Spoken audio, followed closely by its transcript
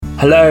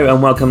Hello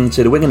and welcome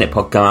to the Winging It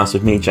podcast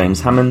with me, James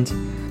Hammond.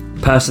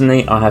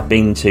 Personally, I have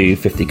been to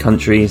 50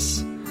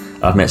 countries.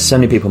 I've met so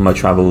many people in my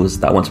travels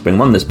that I want to bring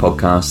on this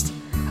podcast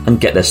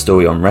and get their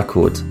story on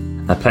record.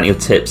 I have plenty of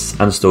tips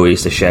and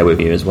stories to share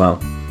with you as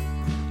well.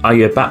 Are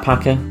you a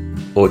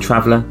backpacker, or a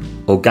traveller,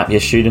 or gap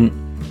year student,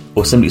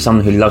 or simply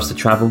someone who loves to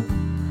travel?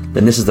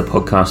 Then this is the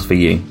podcast for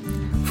you.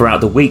 Throughout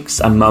the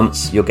weeks and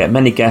months, you'll get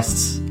many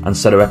guests and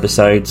solo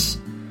episodes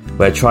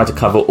where I try to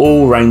cover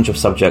all range of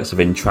subjects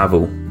within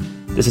travel.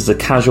 This is a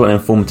casual and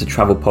informative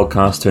travel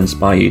podcast to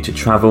inspire you to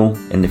travel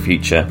in the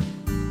future.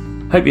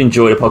 Hope you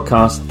enjoy the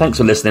podcast. Thanks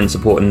for listening and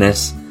supporting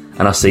this,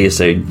 and I'll see you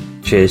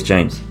soon. Cheers,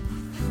 James.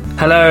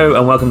 Hello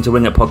and welcome to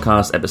Wing It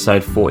Podcast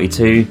episode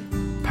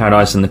 42,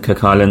 Paradise in the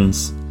Cook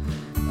Islands.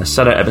 A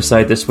solo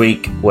episode this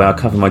week where I'll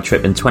cover my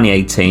trip in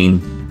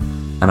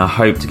 2018, and I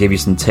hope to give you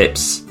some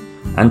tips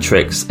and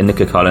tricks in the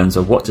Cook Islands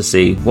of what to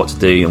see, what to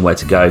do and where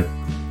to go.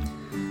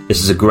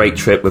 This is a great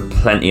trip with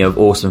plenty of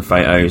awesome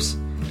photos,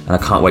 and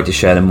I can't wait to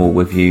share them all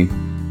with you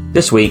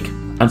this week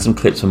and some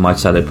clips from my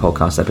solo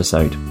podcast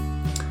episode.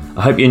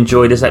 I hope you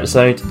enjoyed this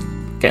episode.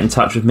 Get in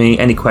touch with me.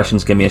 Any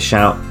questions, give me a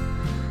shout.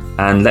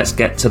 And let's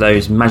get to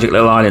those magic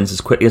little islands as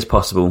quickly as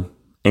possible.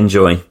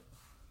 Enjoy.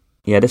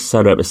 Yeah, this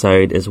solo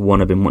episode is one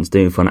I've been wanting to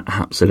do for an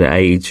absolute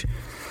age.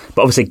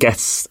 But obviously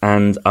guests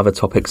and other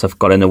topics have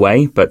got in the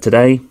way. But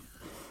today,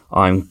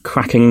 I'm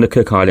cracking the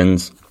Cook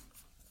Islands.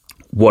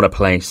 What a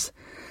place.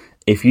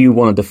 If you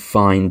wanted to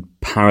find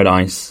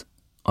paradise,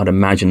 I'd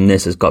imagine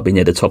this has got to be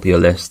near the top of your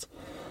list.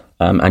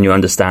 And you'll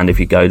understand if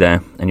you go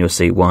there, and you'll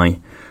see why.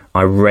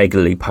 I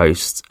regularly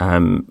post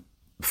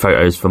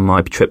photos from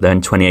my trip there in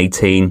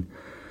 2018,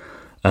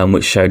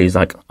 which show these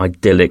like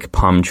idyllic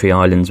palm tree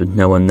islands with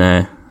no one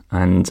there.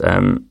 And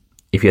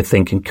if you're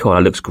thinking, cool,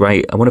 that looks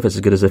great, I wonder if it's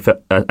as good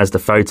as the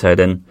photo,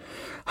 then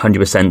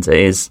 100% it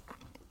is.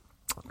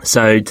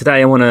 So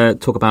today I want to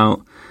talk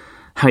about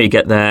how you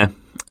get there,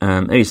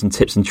 maybe some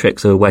tips and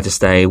tricks of where to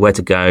stay, where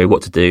to go,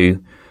 what to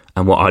do,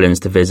 and what islands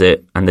to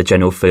visit, and the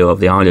general feel of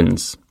the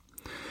islands.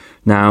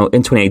 Now,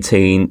 in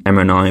 2018,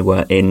 Emma and I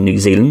were in New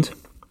Zealand,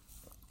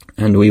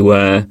 and we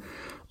were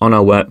on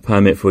our work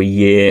permit for a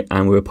year,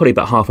 and we were probably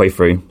about halfway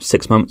through,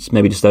 6 months,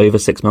 maybe just over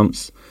 6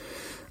 months.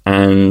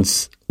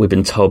 And we've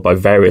been told by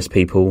various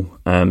people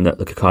that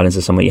the Cook Islands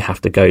are somewhere you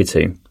have to go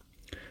to.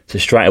 So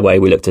straight away,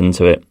 we looked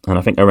into it, and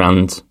I think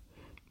probably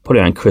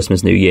around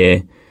Christmas, New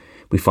Year,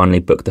 we finally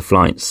booked the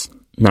flights.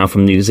 Now,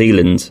 from New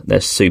Zealand,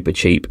 they're super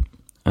cheap.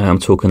 I'm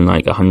talking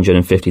like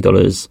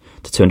 $150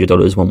 to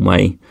 $200 one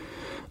way.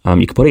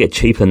 You could probably get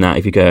cheaper than that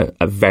if you go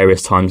at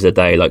various times of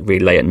the day, like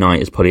really late at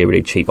night is probably a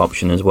really cheap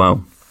option as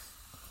well.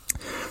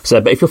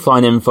 So, but if you're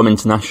flying in from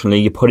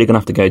internationally, you're probably going to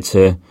have to go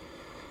to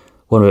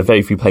one of the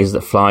very few places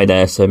that fly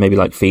there. So maybe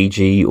like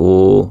Fiji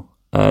or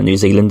New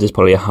Zealand is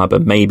probably a hub,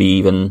 and maybe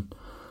even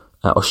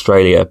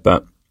Australia.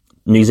 But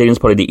New Zealand's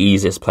probably the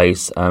easiest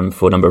place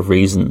for a number of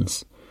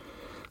reasons.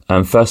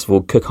 First of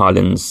all, Cook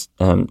Islands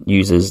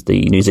uses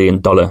the New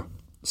Zealand dollar.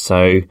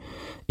 So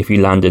if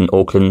you land in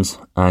Auckland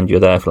and you're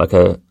there for like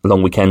a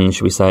long weekend,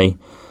 should we say,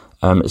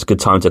 it's a good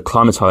time to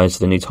acclimatise to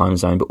the new time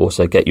zone, but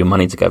also get your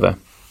money together.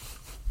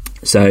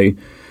 So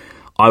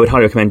I would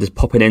highly recommend just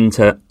popping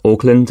into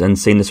Auckland and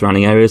seeing the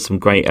surrounding areas, some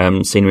great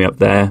scenery up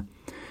there,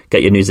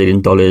 get your New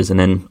Zealand dollars, and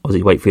then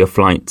obviously wait for your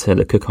flight to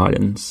the Cook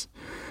Islands.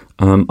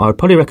 I would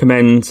probably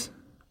recommend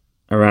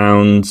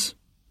around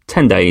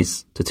 10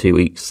 days to 2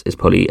 weeks is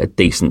probably a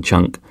decent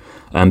chunk.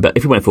 But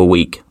if you went for a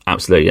week,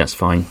 absolutely, that's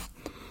fine.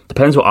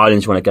 Depends what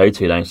islands you want to go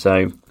to though.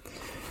 So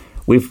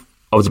we've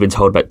obviously been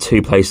told about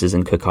two places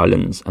in Cook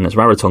Islands, and it's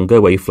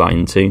Rarotonga, where you fly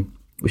into,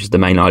 which is the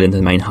main island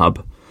and the main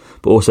hub,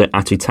 but also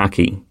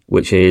Atutaki,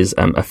 which is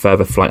a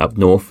further flight up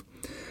north,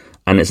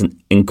 and it's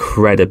an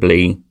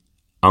incredibly,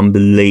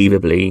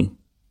 unbelievably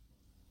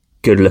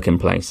good looking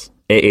place.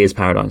 It is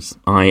paradise.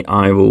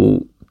 I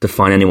will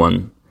define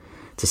anyone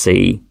to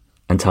see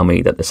and tell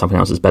me that there's something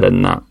else that's better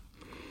than that.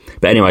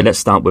 But anyway, let's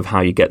start with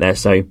how you get there.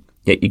 So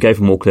yeah, you go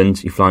from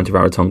Auckland, you fly into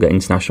Rarotonga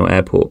International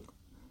Airport.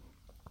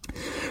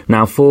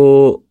 Now,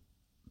 for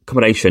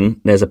accommodation,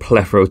 there's a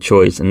plethora of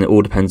choice, and it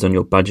all depends on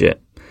your budget.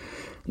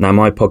 Now,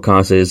 my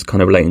podcast is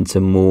kind of relating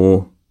to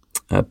more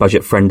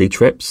budget-friendly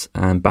trips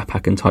and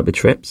backpacking type of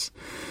trips.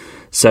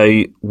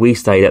 So we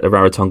stayed at the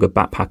Rarotonga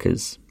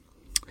Backpackers,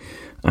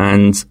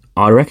 and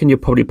I reckon you're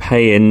probably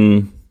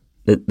paying.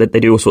 They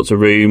do all sorts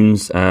of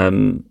rooms, sort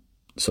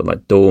of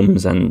like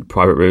dorms and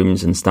private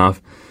rooms and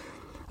stuff.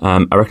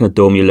 I reckon a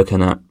dorm you're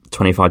looking at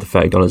 $25 to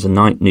 $30 a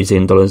night, New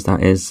Zealand dollars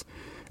that is,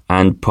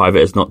 and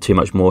private is not too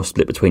much more,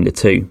 split between the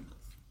two.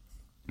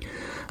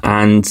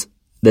 And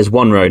there's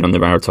one road on the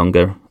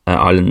Rarotonga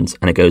Island,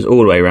 and it goes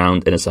all the way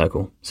around in a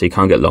circle, so you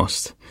can't get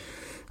lost.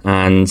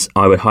 And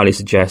I would highly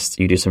suggest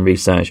you do some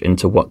research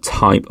into what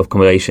type of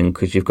accommodation,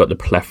 because you've got the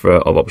plethora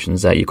of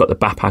options there. You've got the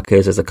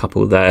backpackers, there's a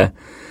couple there,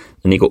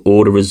 and you've got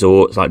all the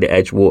resorts like the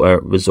Edgewater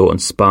Resort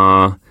and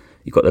Spa.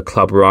 You've got the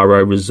Club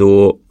Raro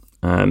Resort.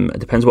 It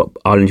depends what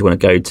island you want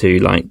to go to.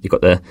 Like you've got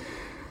the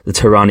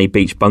Tarani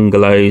Beach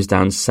bungalows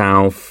down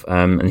south,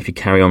 and if you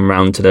carry on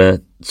round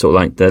to sort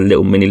of like the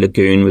little mini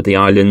lagoon with the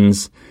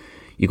islands.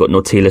 You've got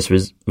Nautilus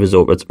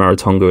Resort at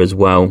Rarotonga as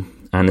well,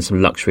 and there's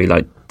some luxury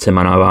like Te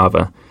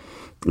Manawa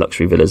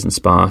luxury villas and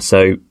spa.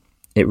 So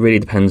it really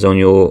depends on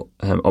your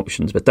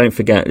options. But don't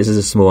forget, this is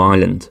a small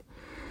island.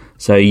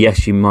 So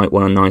yes, you might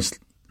want a nice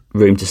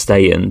room to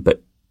stay in,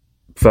 but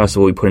first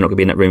of all, you're probably not going to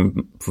be in that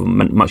room for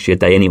much of your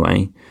day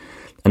anyway.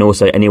 And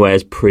also, anywhere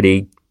is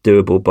pretty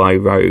doable by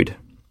road.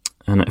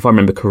 And if I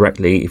remember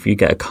correctly, if you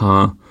get a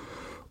car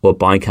or a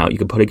bike out, you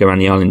could probably go around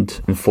the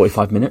island in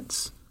 45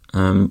 minutes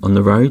on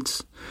the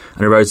roads.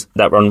 And the roads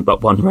that run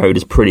up one road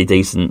is pretty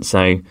decent,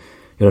 so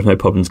you'll have no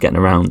problems getting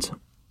around.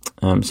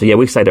 So yeah,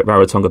 we stayed at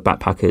Rarotonga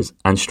Backpackers,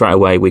 and straight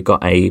away we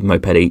got a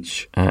moped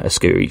each, a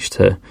scooter each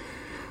to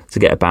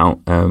get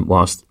about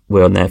whilst we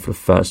were on there for the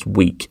first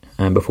week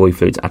before we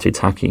flew to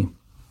Atutaki.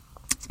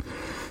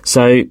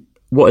 So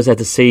what is there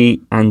to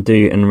see and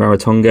do in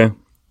Rarotonga?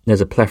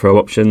 There's a plethora of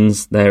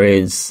options. There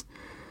is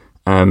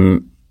a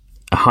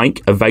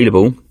hike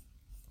available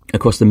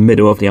across the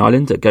middle of the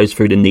island that goes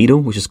through the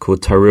Needle, which is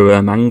called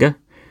Tarua Manga.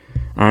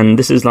 And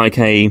this is like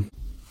a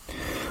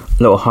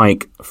little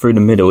hike through the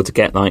middle to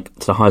get like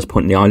to the highest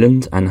point in the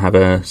island and have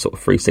a sort of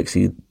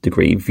 360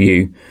 degree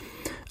view.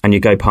 And you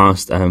go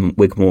past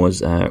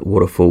Wigmore's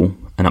waterfall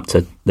and up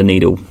to the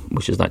Needle,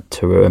 which is like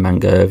Tarua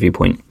Manga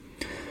viewpoint.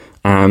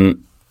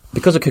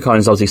 Because the Cook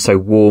Islands is obviously so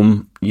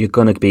warm, you're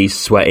going to be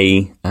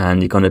sweaty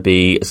and you're going to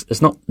be...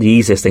 It's not the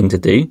easiest thing to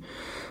do,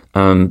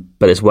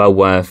 but it's well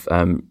worth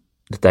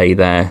the day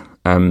there.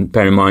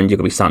 Bear in mind, you're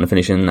going to be starting and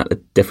finishing at the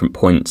different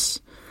points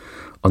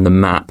on the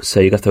map, so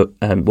you have to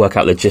work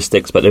out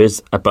logistics, but there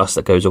is a bus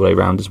that goes all the way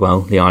around as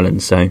well, the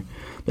island, so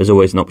there's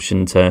always an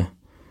option to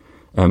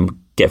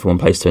get from one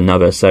place to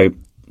another. So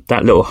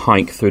that little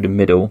hike through the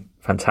middle,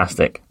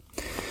 fantastic.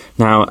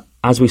 Now,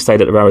 as we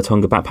stayed at the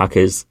Rarotonga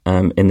Backpackers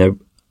in the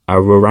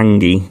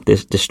Rurangi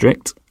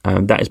district,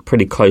 that is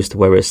pretty close to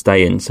where we're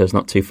staying, so it's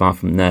not too far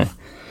from there.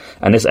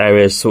 And this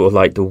area is sort of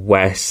like the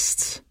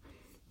west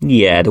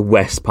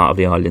part of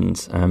the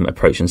island,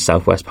 approaching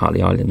southwest part of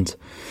the island.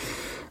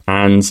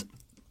 And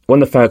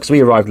one of the first, because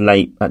we arrived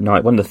late at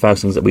night, one of the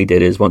first things that we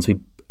did is once we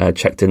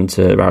checked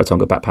into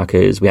Rarotonga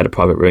Backpackers, we had a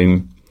private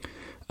room.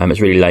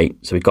 It's really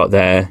late, so we got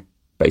there,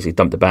 basically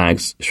dumped the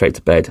bags, straight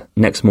to bed.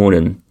 Next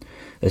morning,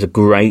 there's a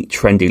great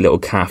trendy little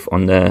cafe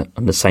on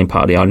the same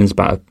part of the island. It's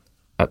about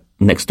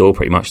next door,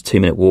 pretty much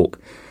 2-minute walk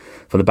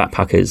from the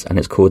Backpackers, and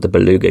it's called the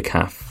Beluga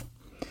Cafe.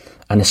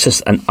 And it's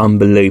just an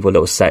unbelievable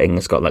little setting.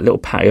 It's got like little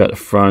patio at the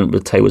front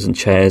with tables and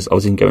chairs.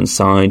 Obviously, you can go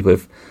inside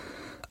with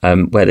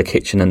where the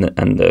kitchen and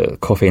the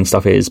coffee and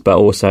stuff is, but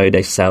also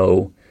they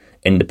sell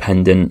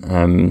independent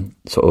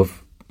sort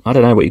of, I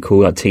don't know what you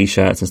call, like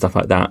t-shirts and stuff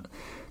like that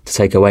to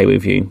take away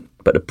with you.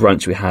 But the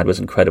brunch we had was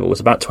incredible. It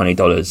was about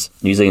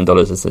 $20 New Zealand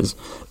dollars. This is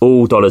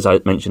all dollars I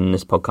mentioned in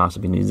this podcast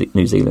have been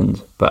New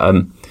Zealand, but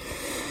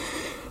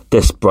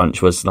this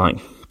brunch was like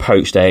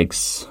poached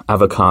eggs,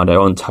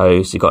 avocado on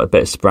toast. You got a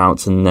bit of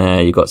sprouts in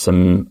there. You got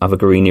some other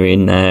greenery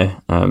in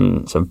there,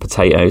 some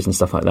potatoes and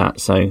stuff like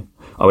that. So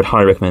I would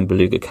highly recommend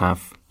Beluga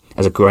Cafe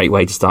as a great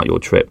way to start your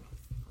trip.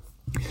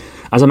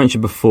 As I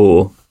mentioned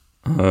before,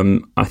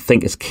 I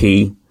think it's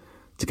key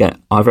to get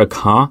either a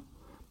car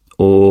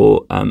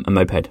or a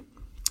moped.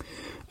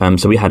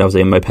 So we had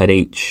obviously a moped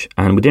each,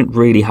 and we didn't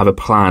really have a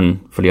plan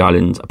for the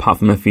island apart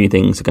from a few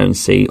things to go and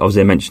see.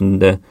 Obviously I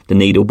mentioned the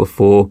Needle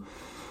before,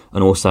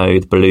 and also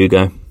the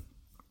Beluga.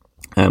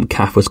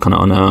 Cafe was kind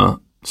of on our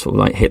sort of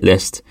like hit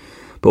list,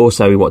 but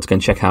also we wanted to go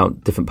and check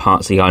out different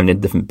parts of the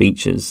island, different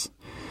beaches.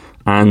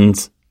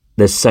 And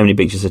there's so many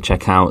beaches to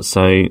check out,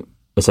 so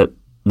they're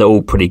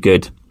all pretty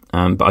good.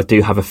 But I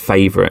do have a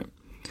favourite,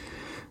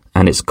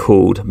 and it's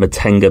called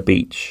Matenga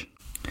Beach.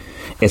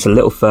 It's a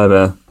little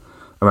further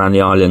around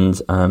the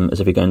island, as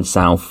if you're going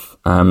south,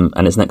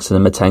 and it's next to the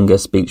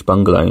Matenga Beach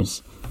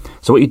Bungalows.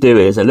 So what you do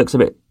is, it looks a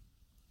bit,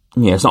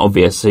 it's not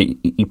obvious, so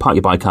you park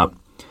your bike up,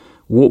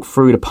 walk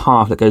through the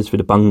path that goes through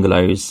the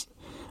bungalows,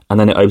 and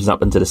then it opens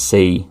up into the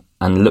sea,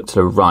 and look to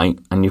the right,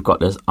 and you've got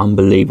this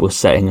unbelievable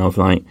setting of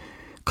like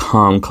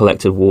calm,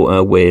 collected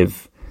water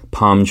with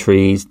palm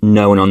trees,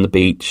 no one on the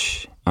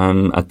beach.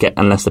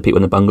 Unless the people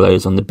in the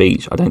bungalows on the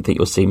beach, I don't think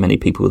you'll see many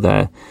people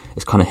there.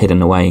 It's kind of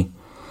hidden away.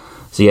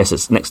 So yes,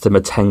 it's next to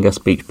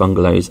Matenga Beach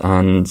Bungalows,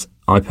 and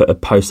I put a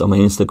post on my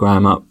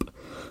Instagram up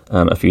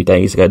a few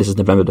days ago. This is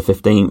November the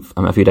 15th,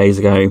 a few days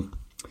ago,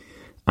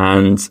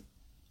 and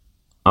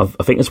I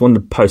think it's one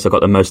of the posts I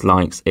got the most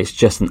likes. It's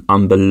just an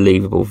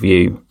unbelievable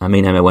view. Me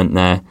and Emma went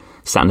there,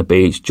 sat on the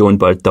beach, joined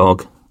by a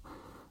dog,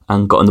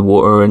 and got in the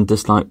water, and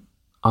just like,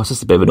 I was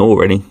just a bit of an awe,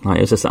 really. Like,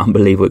 it was just an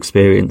unbelievable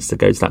experience to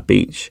go to that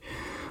beach.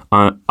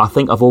 I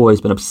think I've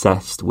always been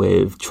obsessed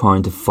with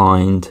trying to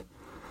find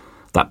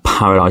that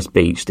paradise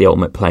beach, the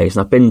ultimate place.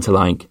 And I've been to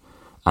like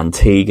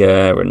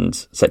Antigua and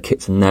St.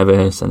 Kitts and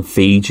Nevis and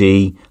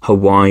Fiji,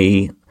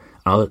 Hawaii.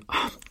 I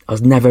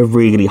was never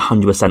really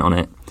 100% on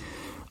it,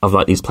 of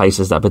like these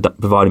places that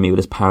provided me with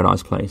this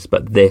paradise place.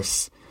 But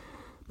this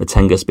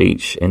Matenga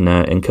Beach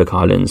in Cook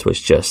Islands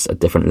was just a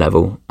different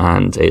level,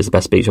 and it is the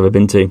best beach I've ever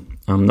been to.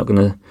 I'm not going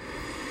to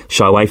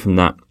shy away from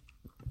that.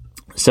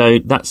 So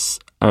that's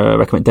a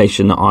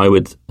recommendation that I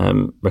would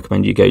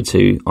recommend you go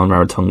to on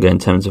Rarotonga in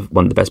terms of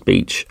one of the best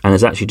beach, and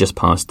it's actually just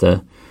past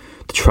the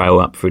trail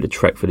up through the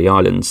trek through the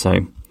island,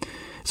 so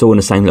it's all in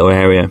the same little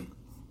area.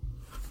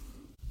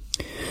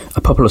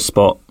 A popular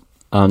spot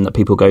that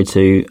people go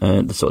to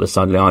the sort of the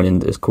side of the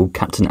island is called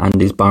Captain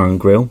Andy's Bar and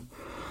Grill,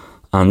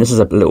 and this is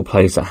a little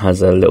place that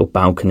has a little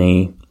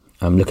balcony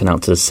looking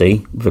out to the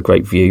sea with a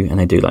great view, and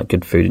they do like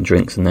good food and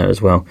drinks in there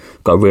as well.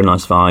 Got a real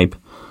nice vibe,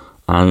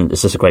 and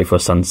it's just great for a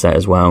sunset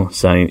as well.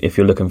 So if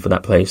you're looking for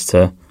that place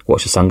to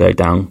watch the sun go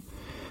down,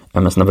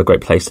 that's another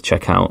great place to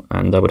check out,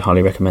 and I would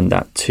highly recommend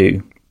that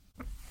too.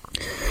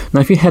 Now,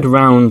 if you head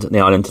around the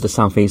island to the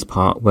southeast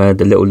part where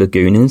the little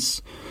lagoon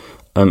is,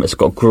 it's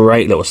got a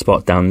great little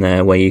spot down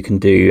there where you can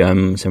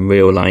do some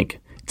real like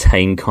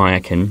tame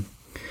kayaking.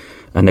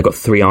 And they've got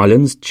 3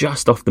 islands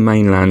just off the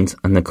mainland,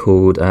 and they're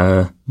called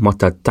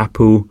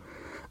Motatapu,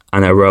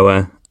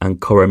 Anaroa and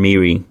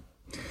Koromiri.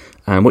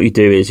 And what you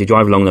do is you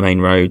drive along the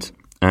main road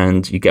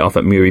and you get off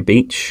at Muri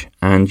Beach,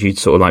 and you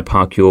sort of like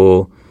park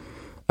your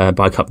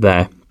bike up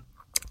there.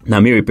 Now,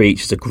 Muri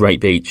Beach is a great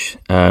beach.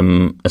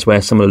 It's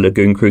where some of the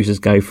lagoon cruises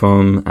go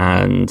from,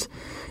 and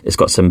it's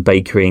got some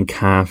bakery and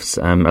cafes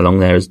along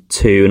there as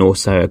too, and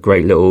also a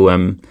great little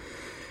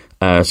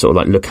sort of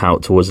like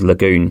lookout towards the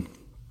lagoon.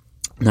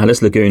 Now,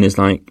 this lagoon is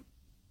like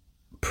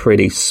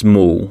pretty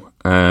small,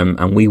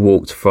 and we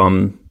walked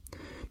from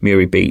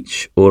Muri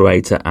Beach all the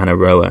way to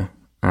Anaroa,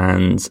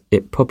 and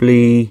it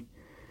probably,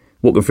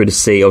 walking through the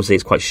sea, obviously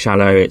it's quite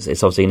shallow, it's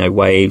obviously no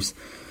waves.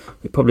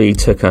 It probably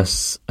took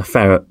us a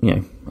fair,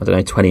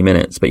 20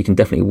 minutes, but you can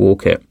definitely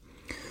walk it.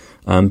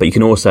 But you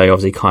can also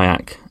obviously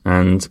kayak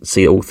and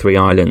see all 3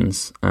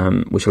 islands,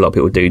 which a lot of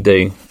people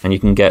do, and you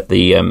can get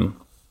the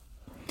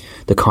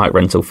kayak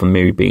rental from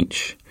Muri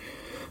Beach.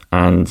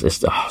 And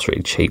it's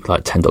really cheap,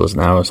 like $10 an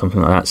hour or something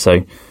like that.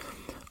 So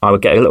I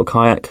would get a little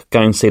kayak,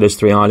 go and see those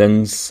 3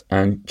 islands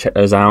and check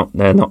those out.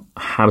 They're not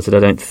habited, I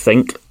don't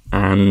think,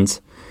 and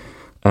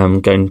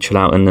go and chill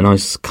out in the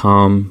nice,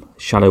 calm,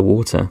 shallow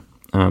water.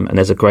 And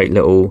there's a great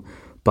little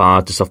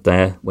bar just off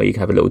there where you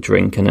can have a little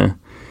drink and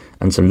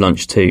some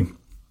lunch too.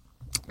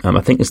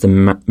 I think it's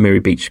the Muri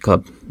Beach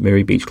Club.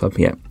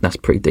 Yeah, that's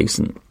pretty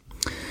decent.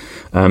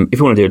 If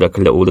you want to do like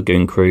a little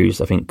lagoon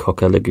cruise, I think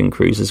Coca Lagoon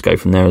Cruises go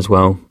from there as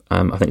well.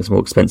 I think it's a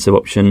more expensive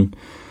option.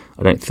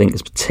 I don't think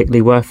it's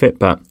particularly worth it,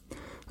 but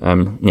I'll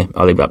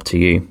leave it up to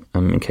you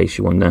in case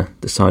you want to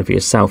decide for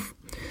yourself.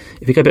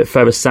 If you go a bit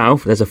further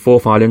south, there's a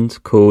 4th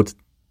island called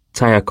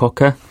Te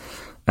Koka,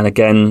 and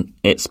again,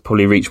 it's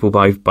probably reachable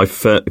by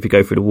foot if you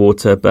go through the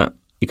water, but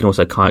you can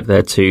also kayak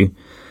there too,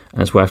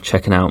 and it's worth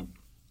checking out.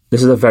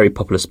 This is a very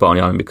popular spot on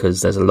the island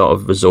because there's a lot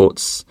of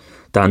resorts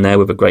down there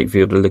with a great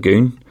view of the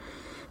lagoon.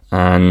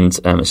 And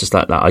it's just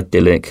like that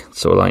idyllic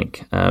sort of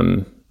like,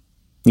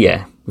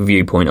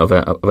 viewpoint of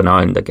an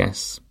island, I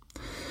guess.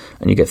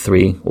 And you get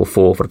 3 or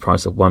 4 for the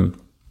price of 1.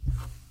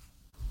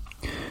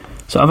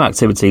 So other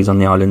activities on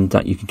the island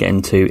that you can get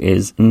into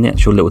is in the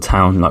actual little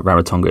town like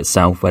Rarotonga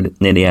itself, where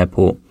near the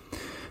airport.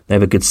 They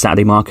have a good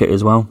Saturday market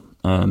as well,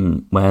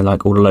 where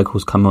like all the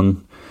locals come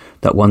on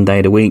that one day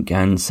of the week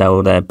and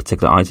sell their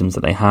particular items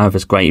that they have.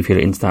 It's great if you're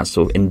into that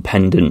sort of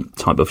independent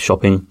type of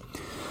shopping.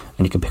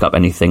 And you can pick up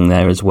anything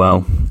there as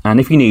well. And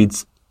if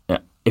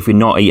you're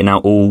not eating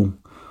out all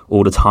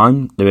the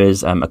time, there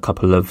is a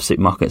couple of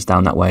supermarkets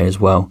down that way as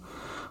well,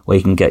 where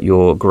you can get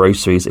your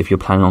groceries if you're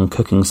planning on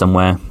cooking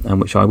somewhere,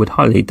 which I would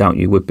highly doubt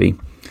you would be.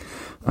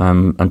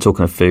 And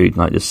talking of food,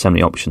 like there's so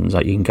many options.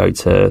 Like you can go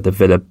to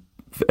the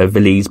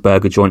Villiers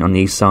Burger joint on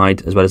the east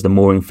side, as well as the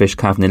Mooring Fish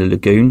Cafe near the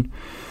lagoon.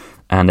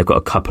 And they've got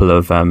a couple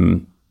of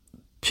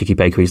cheeky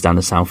bakeries down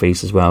the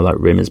southeast as well, like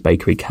Rimmer's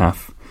Bakery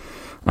Cafe.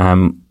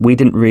 We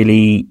didn't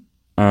really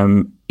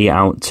eat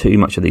out too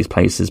much of these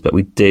places, but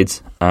we did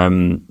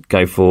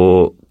go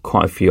for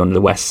quite a few on the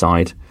west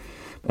side,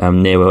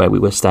 near where we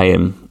were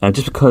staying,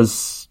 just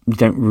because you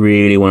don't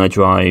really want to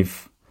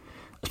drive,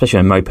 especially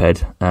on a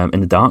moped,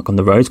 in the dark on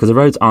the roads, because the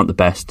roads aren't the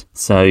best.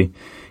 So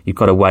you've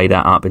got to weigh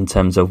that up in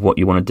terms of what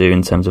you want to do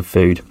in terms of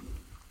food.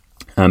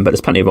 But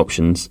there's plenty of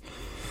options,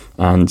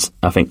 and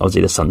I think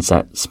obviously the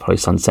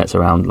sunsets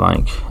around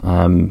like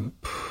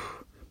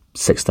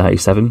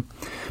 6:37.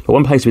 But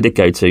one place we did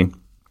go to,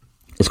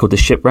 it's called the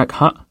Shipwreck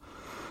Hut,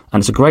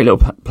 and it's a great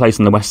little place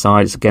on the west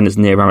side. It's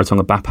near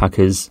Rarotonga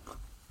Backpackers,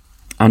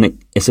 and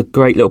it's a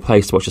great little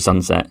place to watch the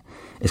sunset.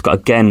 It's got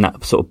again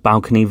that sort of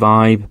balcony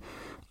vibe.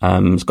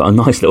 It's got a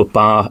nice little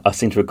bar. I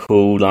seem to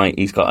recall like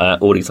he's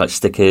got all these like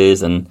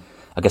stickers, and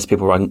I guess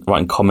people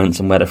writing comments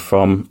and where they're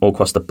from all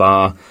across the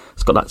bar.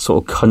 It's got that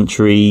sort of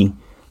country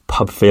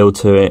pub feel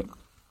to it,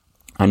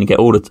 and you get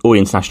all the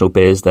international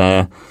beers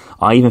there.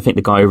 I even think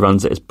the guy who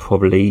runs it is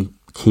probably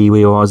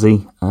Kiwi or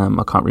Aussie.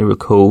 I can't really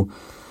recall.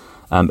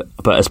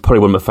 But it's probably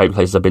one of my favourite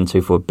places I've been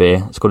to for a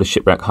beer. It's called a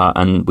Shipwreck Hut,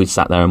 and we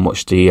sat there and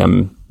watched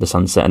the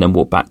sunset and then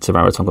walked back to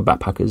Rarotonga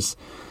Backpackers.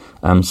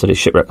 So the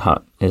Shipwreck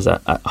Hut is a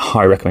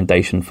high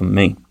recommendation from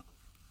me.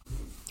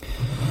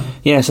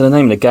 Yeah, so the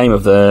name of the game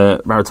of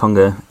the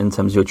Rarotonga in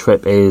terms of your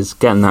trip is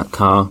getting that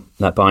car,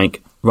 that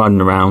bike,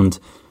 riding around,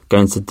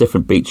 going to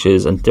different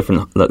beaches and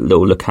different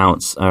little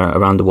lookouts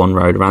around the one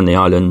road, around the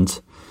island,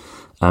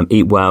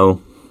 eat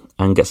well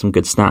and get some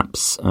good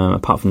snaps.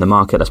 Apart from the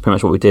market, that's pretty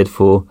much what we did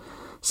for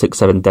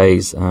 6-7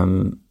 days.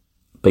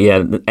 But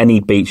yeah, any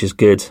beach is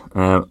good.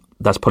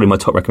 That's probably my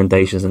top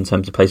recommendations in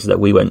terms of places that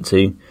we went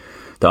to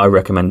that I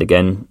recommend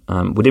again.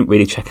 We didn't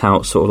really check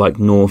out sort of like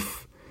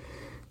north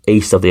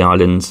east of the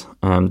island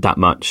that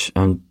much,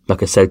 and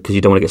like I said, because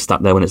you don't want to get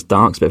stuck there when it's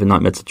dark. It's a bit of a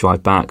nightmare to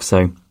drive back.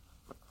 So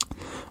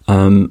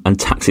and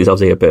taxis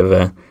obviously a bit of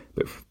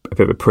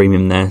a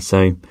premium there,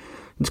 so you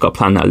just got to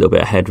plan that a little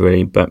bit ahead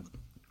really. But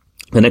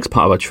the next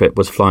part of our trip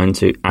was flying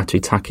to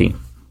Aitutaki.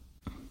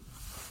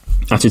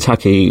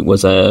 Aitutaki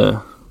was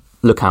a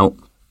lookout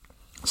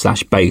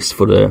 / base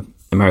for the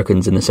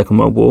Americans in the Second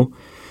World War.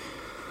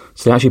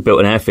 So they actually built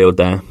an airfield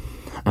there.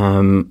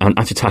 And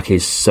Aitutaki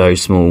is so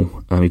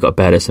small. You've got to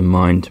bear this in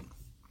mind.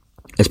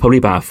 It's probably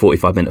about a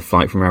 45-minute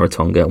flight from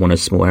Rarotonga, one of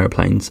those small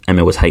aeroplanes.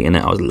 Emma was hating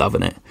it. I was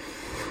loving it.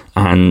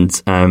 And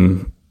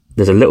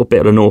there's a little bit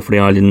of the north of the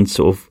island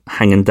sort of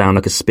hanging down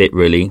like a spit,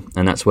 really.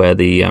 And that's where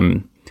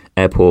the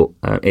airport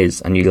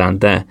is, and you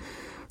land there.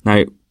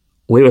 Now,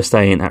 we were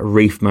staying at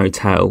Reef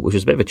Motel, which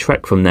was a bit of a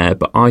trek from there,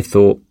 but I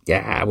thought,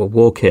 yeah, we'll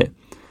walk it.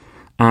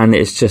 And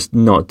it's just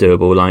not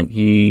doable. Like,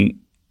 you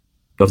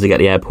obviously get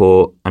the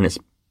airport and it's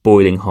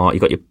boiling hot. You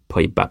got your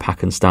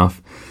backpack and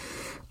stuff.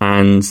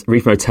 And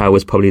Reef Motel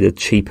was probably the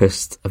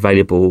cheapest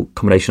available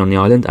accommodation on the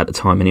island at the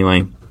time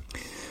anyway.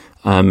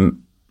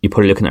 You're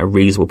probably looking at a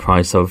reasonable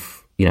price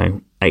of,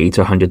 $80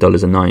 to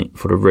 $100 a night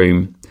for the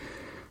room.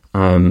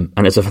 And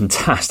it's a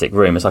fantastic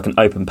room. It's like an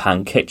open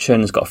pan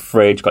kitchen. It's got a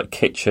fridge, got a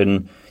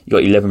kitchen. You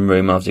got your living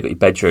room, obviously you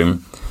got your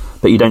bedroom.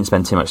 But you don't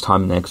spend too much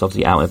time in there because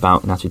obviously you're out and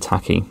about in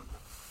Aitutaki.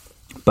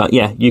 But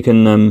yeah, you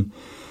can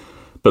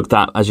book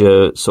that as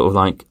your sort of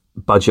like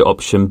budget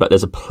option, but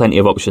there's plenty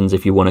of options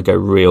if you want to go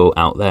real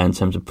out there in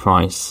terms of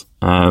price.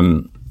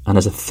 And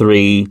there's a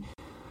three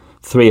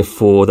or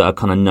four that are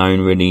kind of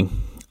known really.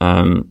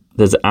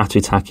 There's the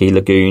Aitutaki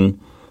Lagoon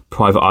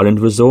Private Island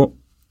Resort.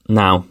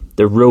 Now,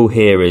 the rule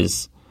here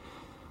is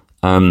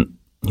you're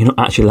not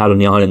actually allowed on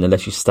the island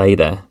unless you stay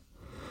there.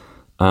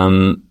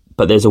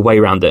 But there's a way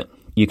around it.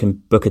 You can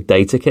book a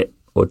day ticket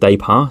or day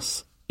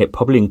pass. It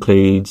probably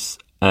includes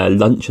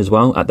lunch as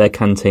well at their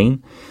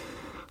canteen.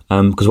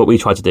 Because what we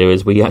tried to do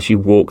is we actually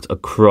walked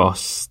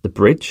across the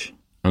bridge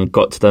and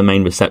got to the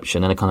main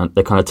reception, and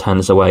they kind of turned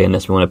us away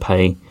unless we want to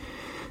pay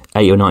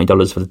 $80 or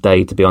 $90 for the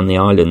day to be on the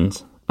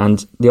island.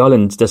 And the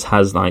island just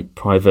has like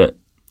private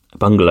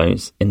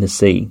bungalows in the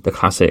sea, the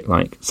classic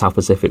like South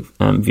Pacific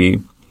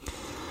view.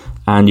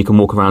 And you can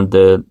walk around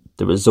the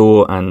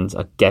resort, and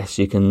I guess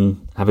you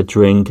can have a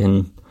drink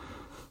and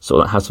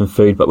sort of have some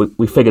food. But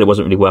we figured it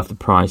wasn't really worth the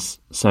price,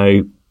 so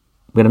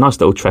we had a nice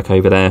little trek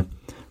over there.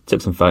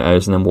 Took some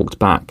photos and then walked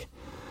back.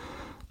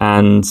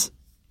 And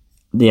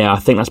yeah, I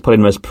think that's probably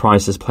the most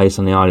priceless place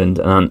on the island,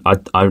 and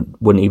I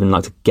wouldn't even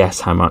like to guess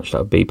how much that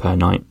would be per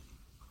night.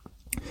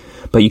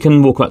 But you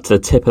can walk up to the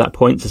tip of that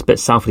point. It's a bit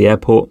south of the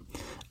airport.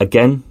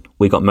 Again,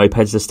 we got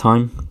mopeds this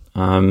time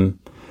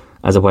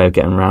as a way of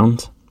getting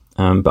around,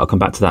 but I'll come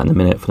back to that in a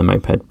minute for the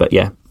moped. But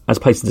yeah, as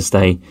places to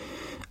stay,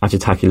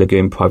 Aitutaki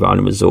Lagoon Private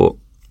Island Resort.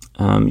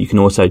 You can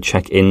also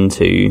check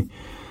into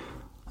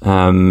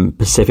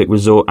Pacific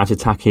Resort,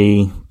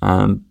 Aitutaki,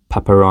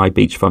 Paparai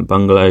Beachfront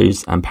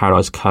Bungalows, and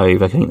Paradise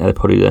Cove. I think they're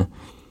probably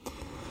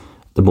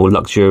the more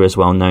luxurious,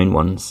 well-known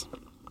ones.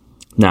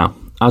 Now,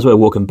 as we're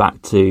walking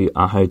back to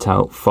our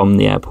hotel from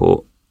the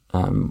airport,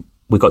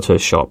 we got to a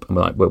shop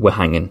and we're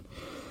hanging.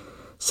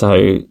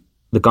 So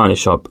the guy in the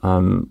shop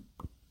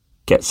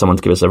gets someone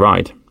to give us a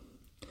ride,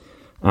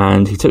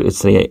 and he took us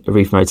to the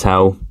Reef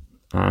Motel.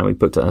 We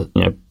booked,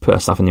 put our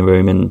stuff in the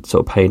room and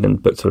sort of paid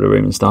and booked for the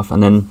room and stuff,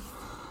 and then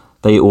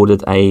they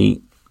ordered a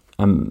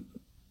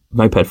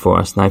moped for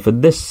us. Now,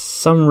 for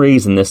some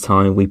reason this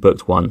time we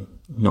booked one,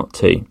 not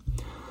two.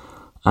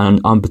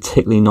 And I'm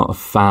particularly not a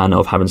fan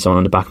of having someone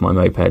on the back of my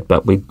moped,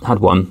 but we had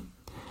one.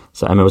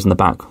 So Emma was in the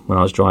back when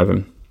I was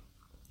driving.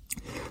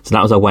 So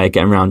that was our way of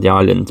getting around the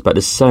island. But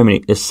there's so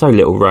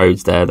little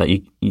roads there that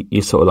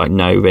you sort of like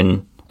know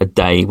in a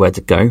day where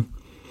to go.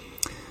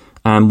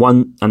 And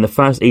the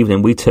first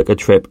evening we took a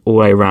trip all the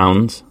way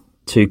around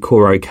to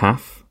Koro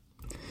Caf,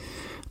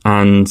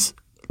 and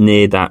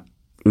near that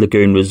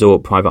Lagoon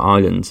Resort private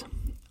island,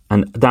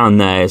 and down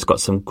there it's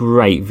got some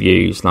great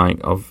views.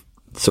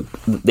 So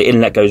the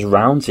inlet goes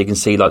round, so you can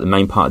see like the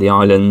main part of the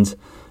island.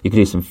 You can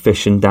do some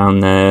fishing down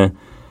there.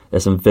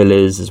 There's some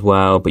villas as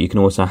well, but you can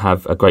also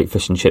have a great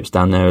fish and chips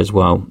down there as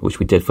well, which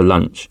we did for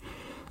lunch.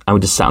 And we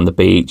just sat on the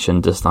beach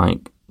and just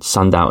like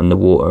sunned out in the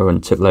water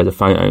and took loads of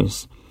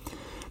photos.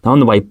 Now on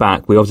the way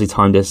back, we obviously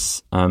timed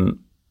this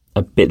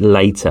a bit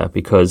later,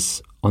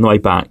 because on the way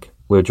back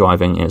we were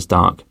driving, it was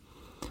dark.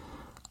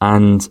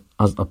 And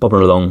I was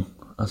bobbing along.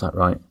 I was like,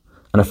 right.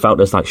 And I felt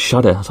this like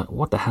shudder. I was like,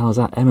 what the hell is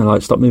that? Emma,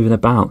 like, stop moving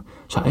about.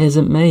 She's like, it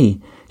isn't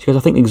me. She goes, I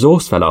think the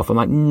exhaust fell off. I'm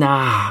like,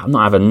 nah, I'm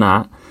not having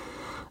that.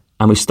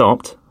 And we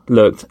stopped,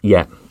 looked,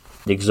 yeah,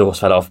 the exhaust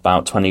fell off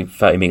about 20,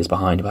 30 metres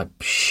behind. I'm like,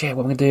 shit,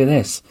 what am I going to do with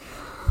this?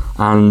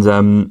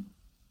 And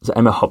So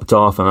Emma hopped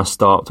off and I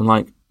stopped. I'm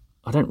like,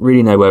 I don't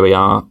really know where we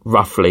are.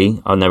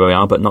 Roughly, I know where we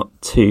are, but not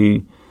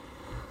too...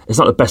 It's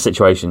not the best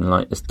situation.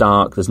 Like, it's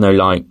dark, there's no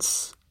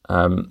lights.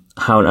 How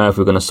on earth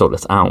are we going to sort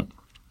this out?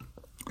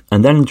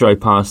 And then drove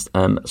past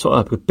sort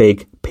of like a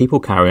big people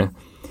carrier,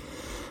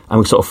 and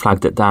we sort of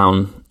flagged it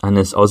down, and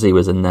this Aussie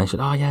was in there. She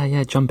said, oh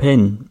yeah, jump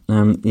in.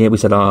 We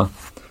said our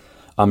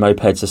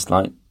moped's just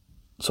like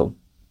sort of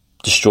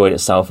destroyed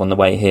itself on the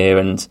way here,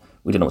 and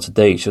we didn't know what to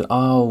do. She said,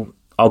 oh,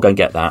 I'll go and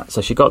get that.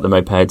 So she got the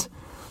moped,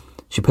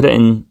 she put it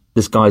in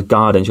this guy's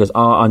garden. She goes,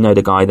 oh, I know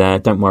the guy there,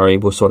 don't worry,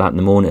 we'll sort it out in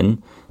the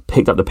morning.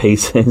 Picked up the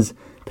pieces,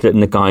 put it in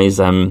the guy's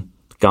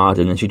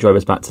garden, and she drove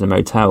us back to the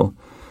motel.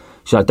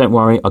 She's like, don't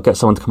worry, I'll get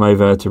someone to come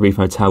over to Reef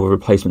Motel with a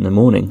replacement in the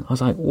morning. I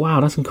was like,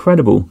 wow, that's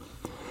incredible.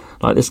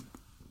 Like, this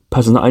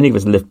person not only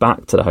gives us a lift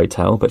back to the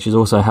hotel, but she's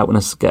also helping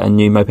us get a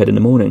new moped in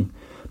the morning.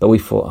 But we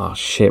thought, oh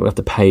shit, we have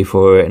to pay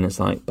for it, and it's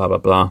like blah blah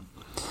blah.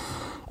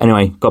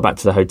 Anyway, got back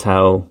to the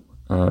hotel.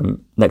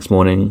 Next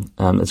morning,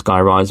 this guy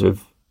arrives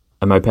with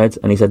a moped,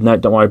 and he said, no,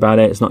 don't worry about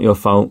it, it's not your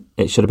fault,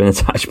 it should have been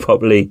attached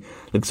properly,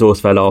 the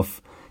exhaust fell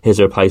off, here's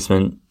a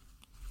replacement,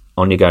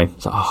 on you go.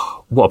 So,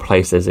 oh, what a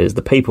place this is.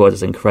 The people are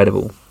just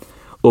incredible,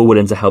 all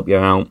willing to help you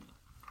out,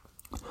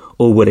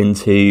 all willing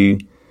to,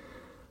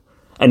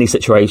 any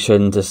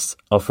situation, just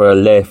offer a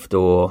lift,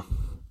 or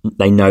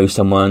they know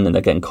someone and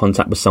they get in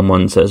contact with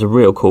someone. So it's a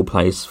real cool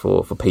place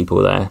for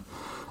people there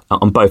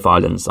on both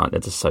islands. Like, they're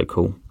just so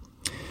cool.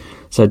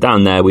 So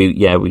down there,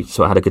 we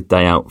sort of had a good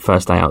day out,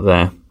 first day out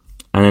there.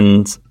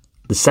 And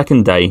the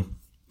second day,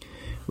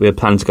 we were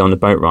planning to go on a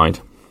boat ride.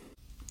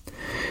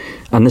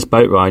 And this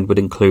boat ride would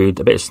include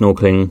a bit of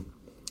snorkeling,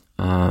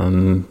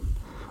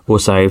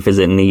 also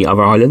visiting the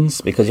other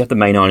islands, because you have the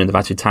main island of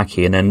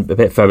Aitutaki, and then a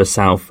bit further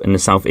south, in the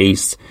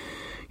southeast,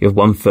 you have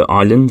One Foot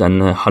Island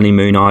and the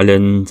Honeymoon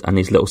Island, and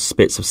these little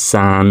spits of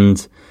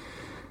sand.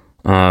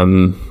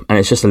 And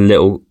it's just a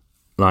little,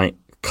 like,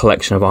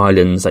 collection of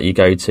islands that you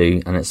go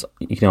to, and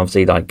you can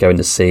obviously, like, go in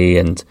the sea,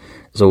 and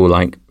it's all,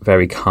 like,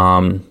 very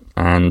calm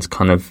and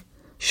kind of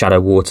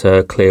shallow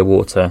water, clear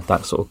water,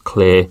 that sort of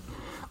clear,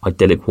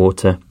 idyllic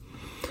water.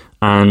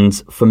 And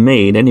for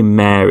me, the only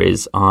mare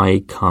is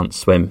I can't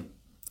swim.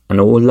 And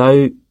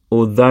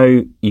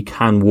although you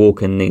can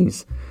walk in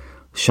these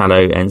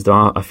shallow ends, there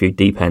are a few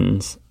deep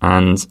ends,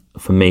 and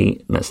for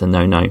me, that's a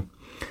no-no.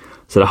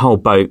 So the whole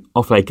boat,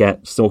 off they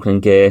get, snorkeling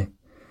gear,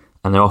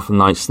 and they're often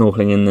like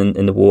snorkeling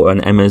in the water,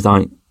 and Emma's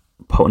like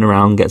potting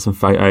around, get some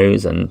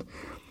photos, and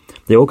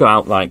they all go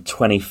out like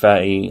 20,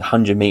 30,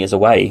 100 metres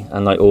away,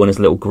 and like all in this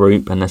little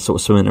group, and they're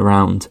sort of swimming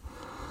around.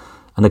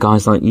 And the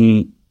guy's like,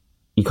 you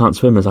can't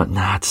swim? I was like,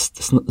 nah,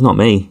 it's not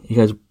me. He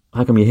goes,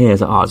 how come you're here? I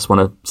was like, I just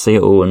want to see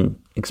it all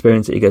and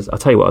experience it. He goes, I'll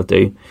tell you what I'll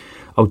do.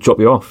 I'll drop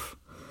you off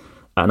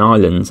at an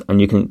island, and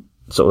you can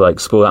sort of like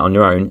explore that on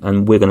your own,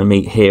 and we're going to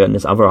meet here on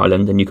this other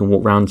island, and you can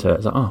walk round to it.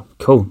 It's like, oh,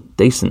 cool,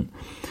 decent.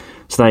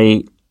 So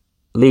they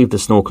leave the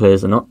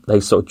snorkelers, and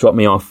they sort of drop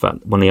me off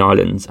at one of the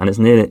islands, and it's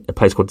near a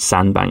place called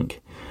Sandbank,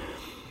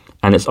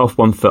 and it's off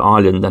One Foot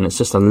Island, and it's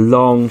just a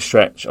long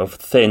stretch of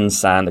thin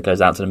sand that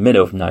goes out to the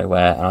middle of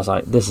nowhere. And I was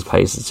like, this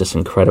place is just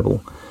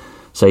incredible.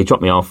 So he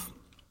dropped me off,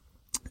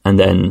 and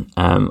then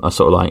I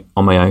sort of like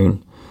on my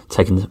own,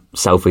 taking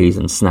selfies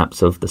and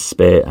snaps of the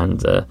spit and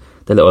the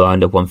little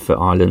island of One Foot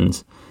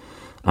Island,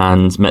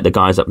 and met the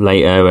guys up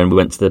later, and we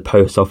went to the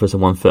post office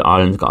on One Foot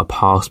Island, got a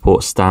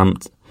passport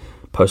stamped.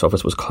 Post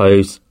office was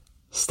closed,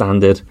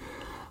 standard.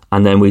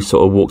 And then we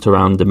sort of walked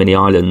around the mini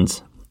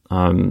island,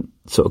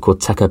 sort of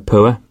called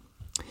Tekapua,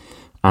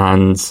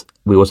 and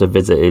we also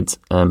visited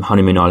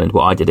Honeymoon Island,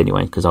 what I did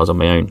anyway, because I was on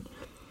my own.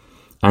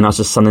 And I was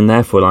just standing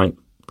there for like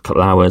a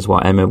couple of hours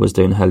while Emma was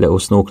doing her little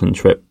snorkeling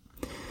trip.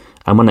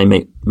 And when they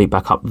meet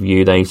back up with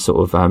you, they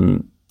sort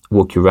of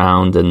walk you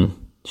around and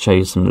show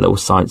you some little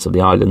sights of the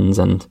islands.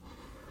 And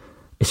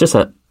it's just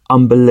an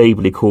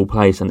unbelievably cool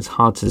place, and it's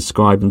hard to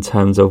describe in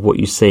terms of what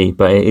you see,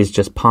 but it is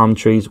just palm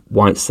trees,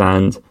 white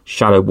sand,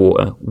 shallow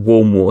water,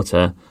 warm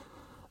water,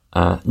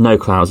 no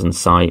clouds in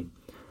sight,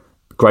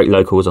 great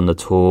locals on the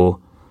tour,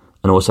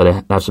 and also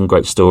they have some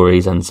great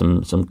stories and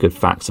some good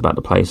facts about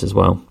the place as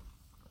well.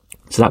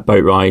 So that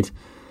boat ride,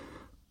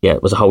 yeah,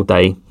 it was a whole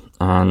day,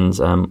 and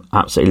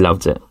absolutely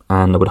loved it,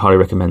 and I would highly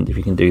recommend if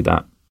you can do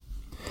that.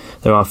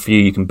 There are a few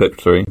you can book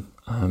through.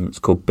 It's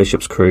called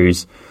Bishop's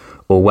Cruise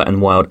or Wet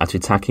and Wild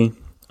Aitutaki.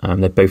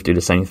 They both do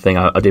the same thing.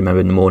 I do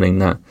remember in the morning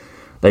that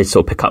they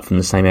sort of pick up from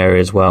the same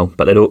area as well,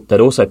 but they'd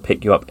also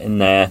pick you up in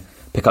their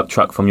pickup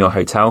truck from your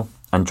hotel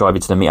and drive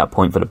you to the meet-up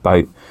point for the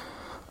boat.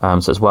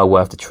 So it's well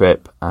worth the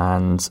trip,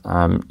 and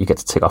you get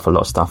to tick off a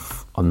lot of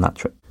stuff on that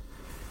trip.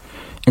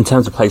 In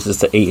terms of places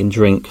to eat and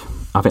drink,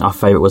 I think our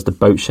favourite was the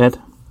Boat Shed.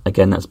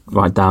 Again, that's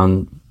right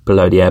down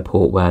below the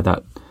airport where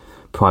that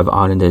private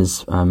island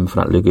is for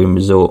that lagoon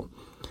resort.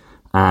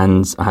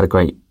 And I had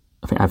I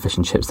had fish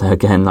and chips there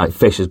again. Like,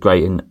 fish is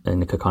great in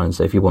the Cook Islands,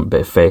 so if you want a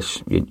bit of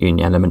fish, you're in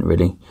the element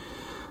really.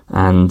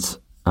 And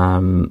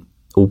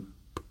all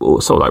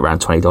sort of like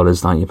around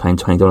 $20, like you're paying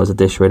 $20 a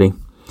dish really.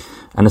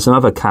 And there's some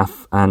other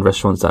cafe and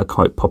restaurants that are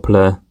quite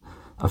popular.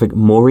 I think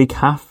Mori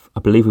Cafe, I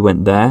believe we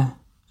went there.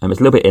 It's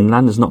a little bit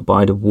inland, it's not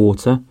by the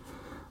water,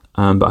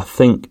 but I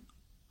think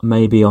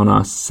maybe on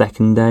our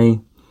second day,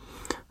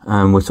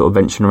 we're sort of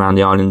venturing around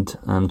the island,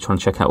 trying to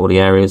check out all the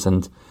areas,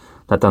 and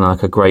they've done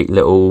like a great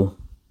little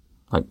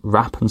like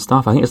wrap and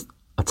stuff. I think it's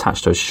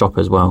attached to a shop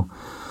as well.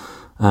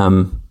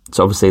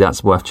 So obviously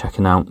that's worth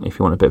checking out if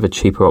you want a bit of a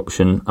cheaper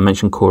option. I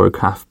mentioned Coro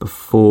Caf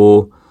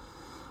before,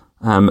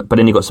 but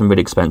then you've got some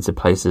really expensive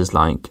places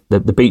like the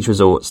beach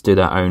resorts do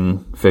their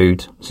own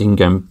food, so you can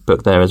go and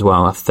book there as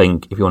well, I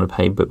think, if you want to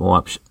pay a bit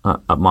more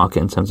up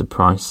market in terms of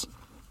price.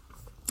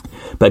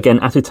 But again,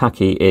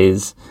 Aitutaki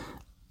is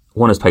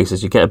one of those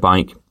places you get a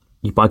bike,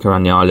 you bike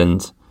around the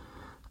island,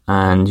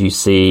 and you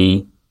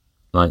see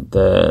like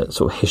the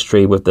sort of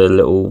history with the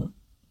little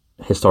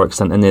historic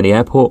centre near the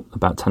airport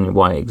about telling you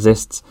why it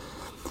exists.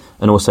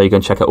 And also you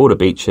can check out all the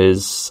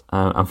beaches.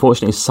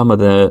 Unfortunately, some of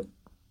the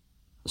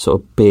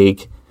sort of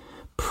big,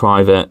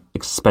 private,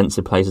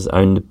 expensive places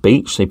own the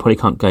beach, so you probably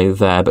can't go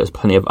there, but there's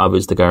plenty of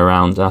others to go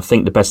around. And I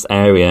think the best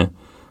area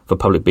for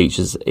public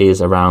beaches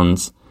is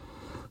around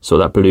sort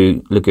of that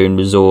Blue Lagoon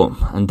resort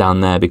and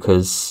down there,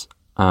 because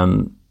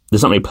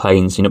there's not many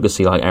planes, you're not going to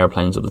see like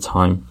aeroplanes all the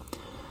time.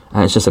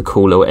 And it's just a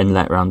cool little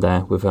inlet around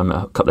there with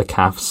a couple of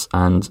cafes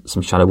and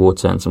some shallow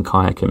water and some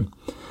kayaking.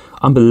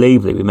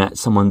 Unbelievably, we met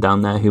someone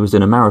down there who was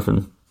doing a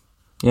marathon.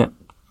 Yeah,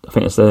 I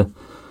think it's the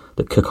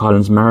Cook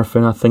Islands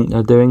Marathon, I think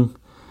they're doing.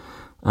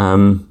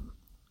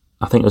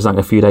 I think it was like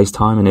a few days'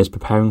 time, and he was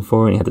preparing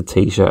for it. He had a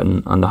T-shirt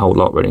and the whole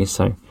lot, really.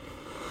 So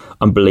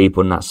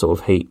unbelievable in that sort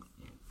of heat.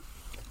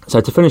 So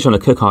to finish on the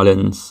Cook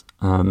Islands,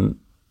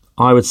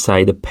 I would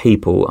say the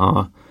people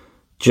are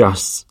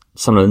just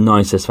some of the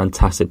nicest,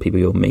 fantastic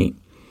people you'll meet.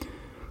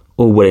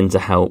 All willing to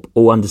help,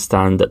 all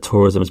understand that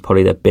tourism is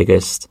probably their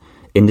biggest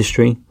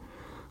industry,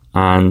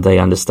 and they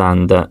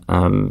understand that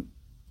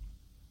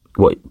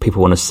what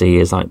people want to see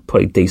is like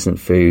probably decent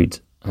food,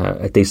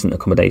 a decent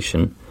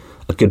accommodation,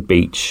 a good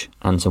beach,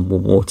 and some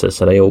warm water,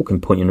 so they all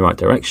can point you in the right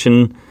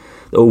direction.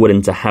 They're all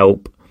willing to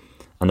help,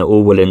 and they're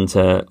all willing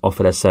to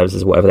offer their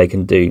services, whatever they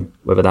can do,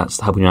 whether that's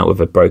helping you out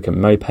with a broken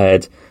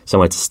moped,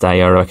 somewhere to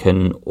stay, I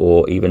reckon,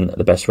 or even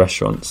the best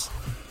restaurants.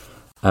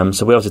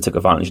 So we also took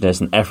advantage of this,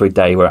 and every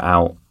day we're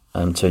out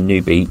to a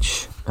new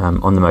beach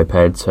on the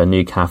moped, to a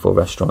new cafe or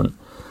restaurant.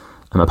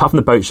 Apart from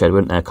the boat shed, we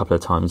went there a couple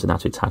of times in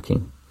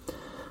Aitutaki.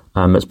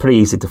 It's pretty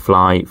easy to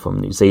fly from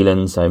New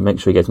Zealand, so make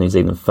sure you go to New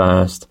Zealand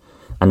first.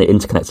 And the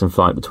interconnecting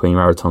flight between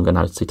Rarotonga and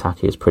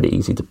Aitutaki is pretty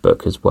easy to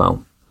book as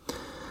well.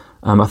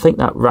 I think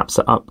that wraps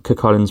it up,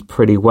 Cook Islands,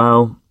 pretty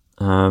well.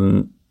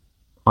 I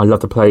love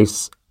the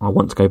place. I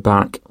want to go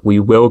back. We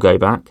will go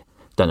back.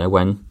 Don't know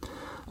when.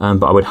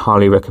 But I would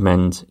highly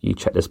recommend you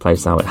check this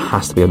place out. It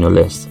has to be on your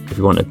list. If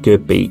you want a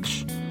good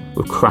beach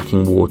with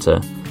cracking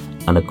water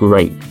and a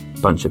great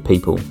bunch of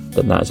people,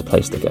 then that is a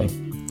place to go.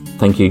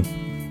 Thank you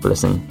for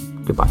listening.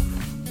 Goodbye.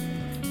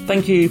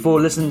 Thank you for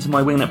listening to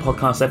my Winging It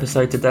podcast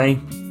episode today.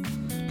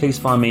 Please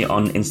find me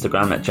on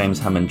Instagram at James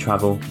Hammond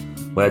Travel,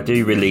 where I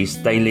do release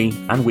daily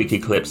and weekly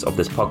clips of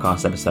this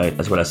podcast episode,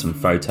 as well as some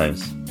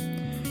photos.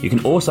 You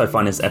can also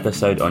find this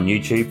episode on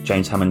YouTube,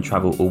 James Hammond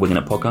Travel or Winging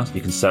It podcast. You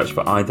can search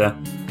for either,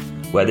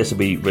 where this will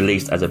be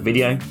released as a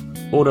video,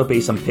 or there'll be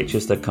some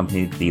pictures to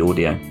accompany the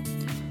audio.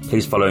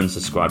 Please follow and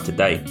subscribe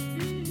today.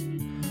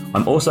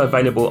 I'm also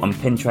available on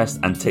Pinterest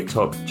and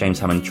TikTok, James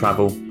Hammond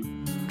Travel.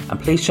 And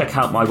please check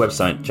out my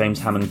website,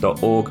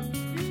 jameshammond.org,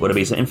 where there'll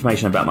be some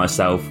information about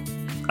myself,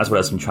 as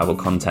well as some travel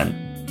content.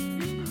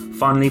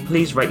 Finally,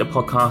 please rate the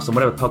podcast on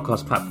whatever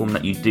podcast platform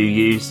that you do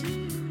use.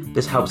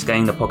 This helps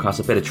gain the podcast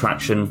a bit of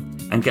traction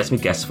and gets me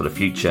guests for the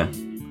future.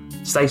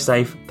 Stay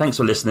safe, thanks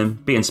for listening,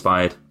 be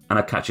inspired, and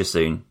I'll catch you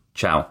soon.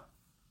 Ciao.